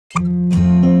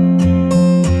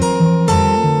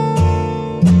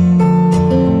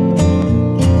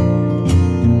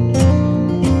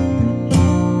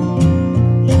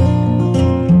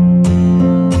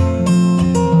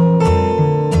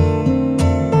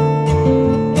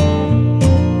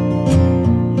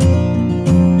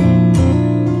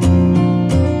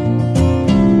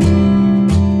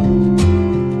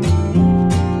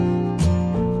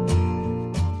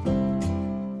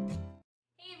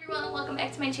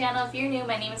channel. If you're new,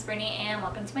 my name is Brittany and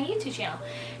welcome to my YouTube channel.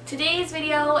 Today's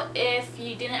video, if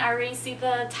you didn't already see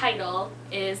the title,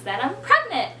 is that I'm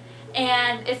pregnant.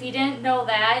 And if you didn't know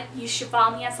that, you should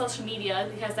follow me on social media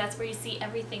because that's where you see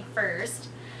everything first.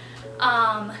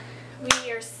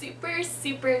 We are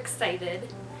super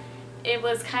excited. It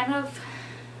was kind of,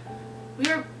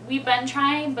 we've been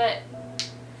trying, but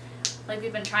like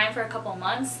we've been trying for a couple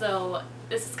months, so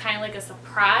this is kind of like a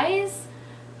surprise.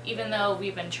 Even though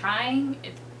we've been trying,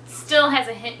 it still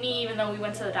hasn't hit me, even though we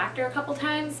went to the doctor a couple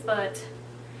times. But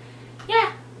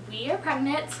yeah, we are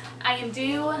pregnant. I am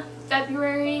due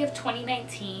February of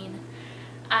 2019.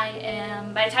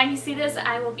 by the time you see this,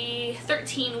 I will be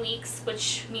 13 weeks,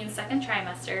 which means second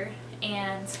trimester,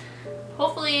 and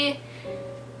hopefully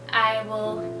I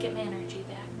will get my energy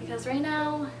back, because right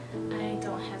now I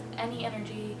don't have any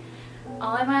energy.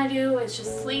 All I want to do is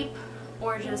just sleep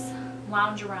or just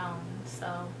lounge around.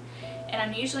 So, and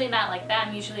I'm usually not like that.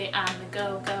 I'm usually on the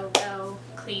go,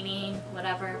 cleaning,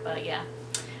 whatever. But yeah,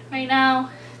 right now,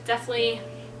 definitely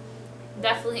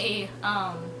not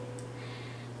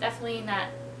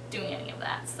doing any of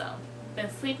that. So, been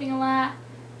sleeping a lot,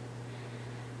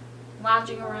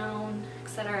 lounging around,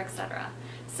 etc.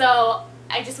 So,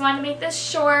 I just wanted to make this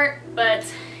short, and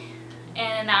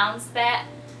announce that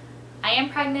I am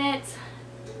pregnant,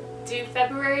 due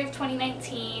February of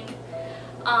 2019.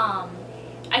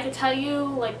 I could tell you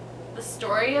like the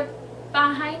story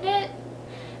behind it.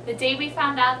 The day we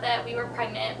found out that we were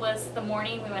pregnant was the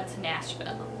morning we went to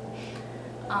Nashville.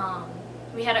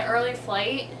 We had an early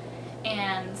flight,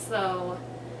 and so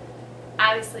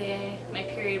obviously my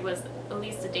period was at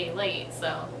least a day late,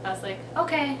 so I was like,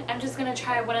 okay, I'm just gonna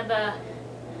try one of the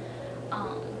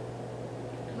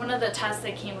tests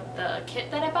that came with the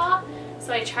kit that I bought.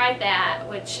 So I tried that,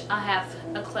 which I'll have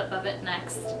a clip of it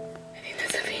next. I think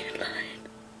that's a faded line.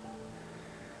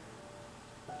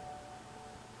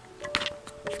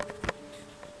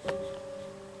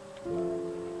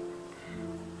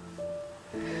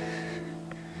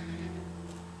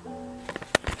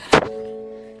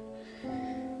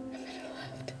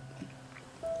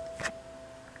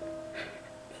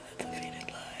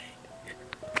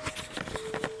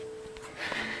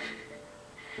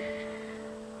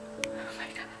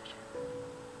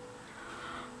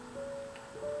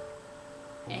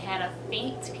 It had a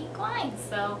faint pink line,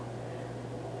 so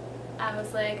I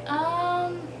was like,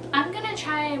 I'm gonna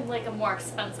try like a more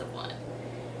expensive one,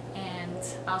 and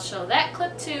I'll show that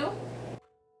clip too.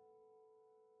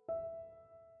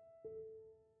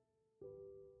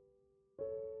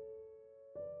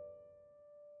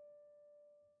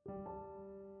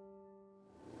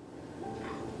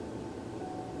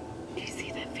 Do you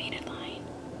see that faded line?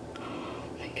 Oh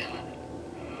my god.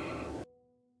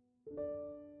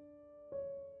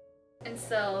 And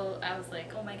so I was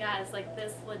like, oh my god, is like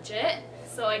this legit?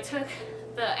 So I took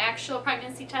the actual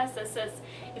pregnancy test that says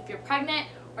if you're pregnant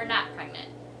or not pregnant,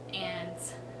 and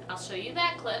I'll show you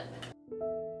that clip.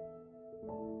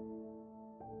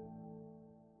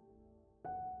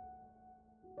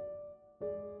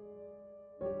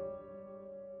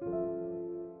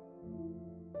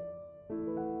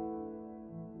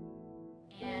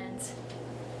 And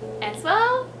as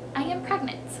well, I am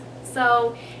pregnant.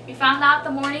 So we found out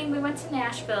the morning we went to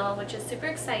Nashville, which is super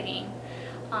exciting.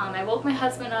 I woke my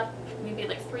husband up maybe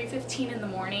like 3:15 in the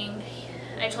morning.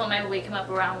 I told him I would wake him up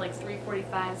around like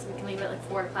 3:45 so we can leave at like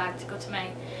 4 o'clock to go to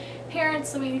my parents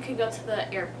so we could go to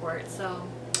the airport. So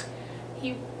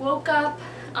he woke up.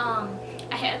 I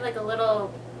had like a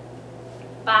little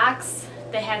box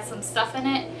that had some stuff in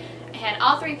it. I had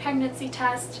all 3 pregnancy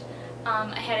tests.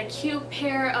 I had a cute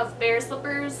pair of bear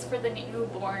slippers for the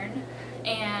newborn,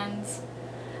 and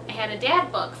I had a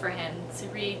dad book for him to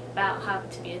read about how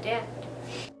to be a dad.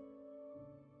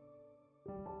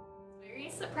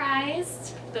 Very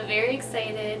surprised, but very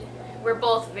excited. We're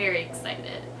both very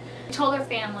excited. I told our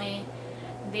family,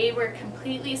 they were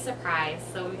completely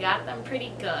surprised, so we got them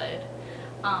pretty good.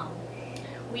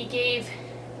 We gave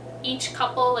each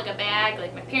couple like a bag,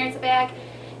 like my parents a bag,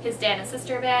 his dad and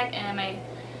sister a bag, and my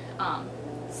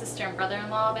sister and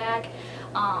brother-in-law a bag.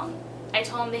 I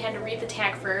told them they had to read the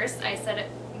tag first. I said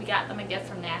we got them a gift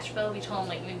from Nashville. We told them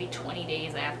like maybe 20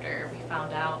 days after we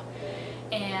found out.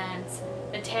 And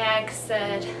the tag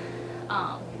said,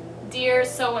 "Dear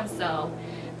so-and-so,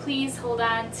 please hold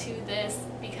on to this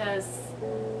because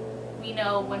we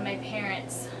know when my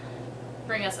parents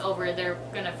bring us over, they're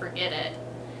gonna forget it.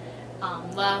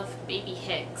 Love, baby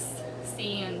Hicks.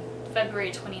 See you in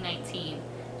February 2019.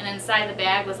 And inside the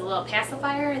bag was a little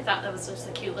pacifier. I thought that was just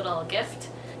a cute little gift.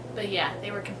 But yeah,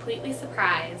 they were completely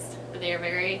surprised, but they are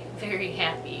very, very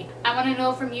happy. I want to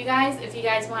know from you guys if you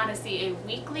guys want to see a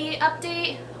weekly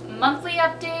update, monthly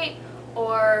update,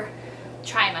 or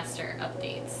trimester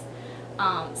updates.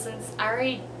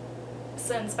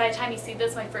 Since by the time you see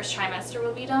this, my first trimester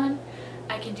will be done,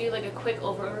 I can do like a quick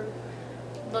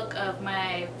overlook of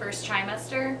my first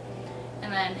trimester,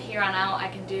 and then here on out I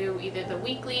can do either the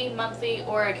weekly, monthly,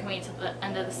 or I can wait till the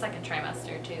end of the second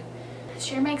trimester to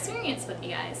share my experience with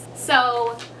you guys.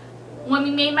 So when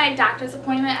we made my doctor's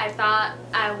appointment, I thought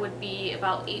I would be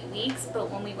about 8 weeks,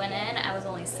 but when we went in, I was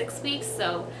only 6 weeks,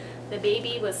 so the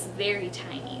baby was very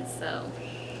tiny. So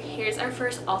here's our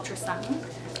first ultrasound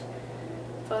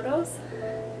photos.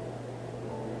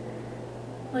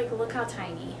 Like, look how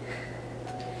tiny.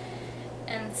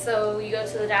 And so you go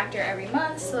to the doctor every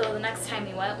month, so the next time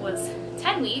we went was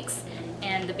 10 weeks,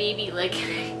 and the baby like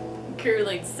grew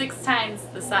like 6 times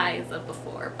the size of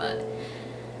before. But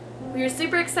we were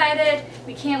super excited.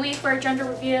 We can't wait for our gender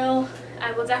reveal.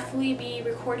 I will definitely be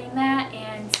recording that.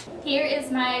 And here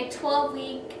is my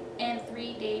 12-week and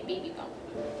 3-day baby bump.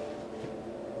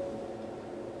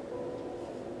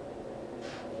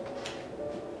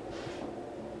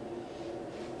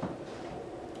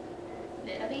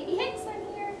 Little baby Hicks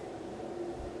on here.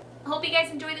 I hope you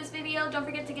guys enjoyed this video. Don't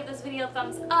forget to give this video a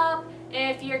thumbs up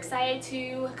if you're excited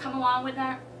to come along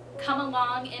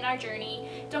in our journey.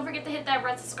 Don't forget to hit that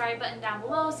red subscribe button down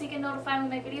below so you get notified when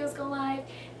my videos go live.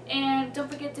 And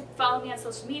don't forget to follow me on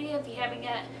social media if you haven't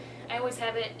yet. I always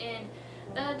have it in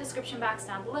the description box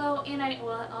down below, and I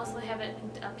will also have it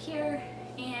up here.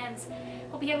 And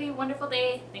hope you have a wonderful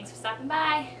day. Thanks for stopping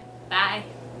by. Bye.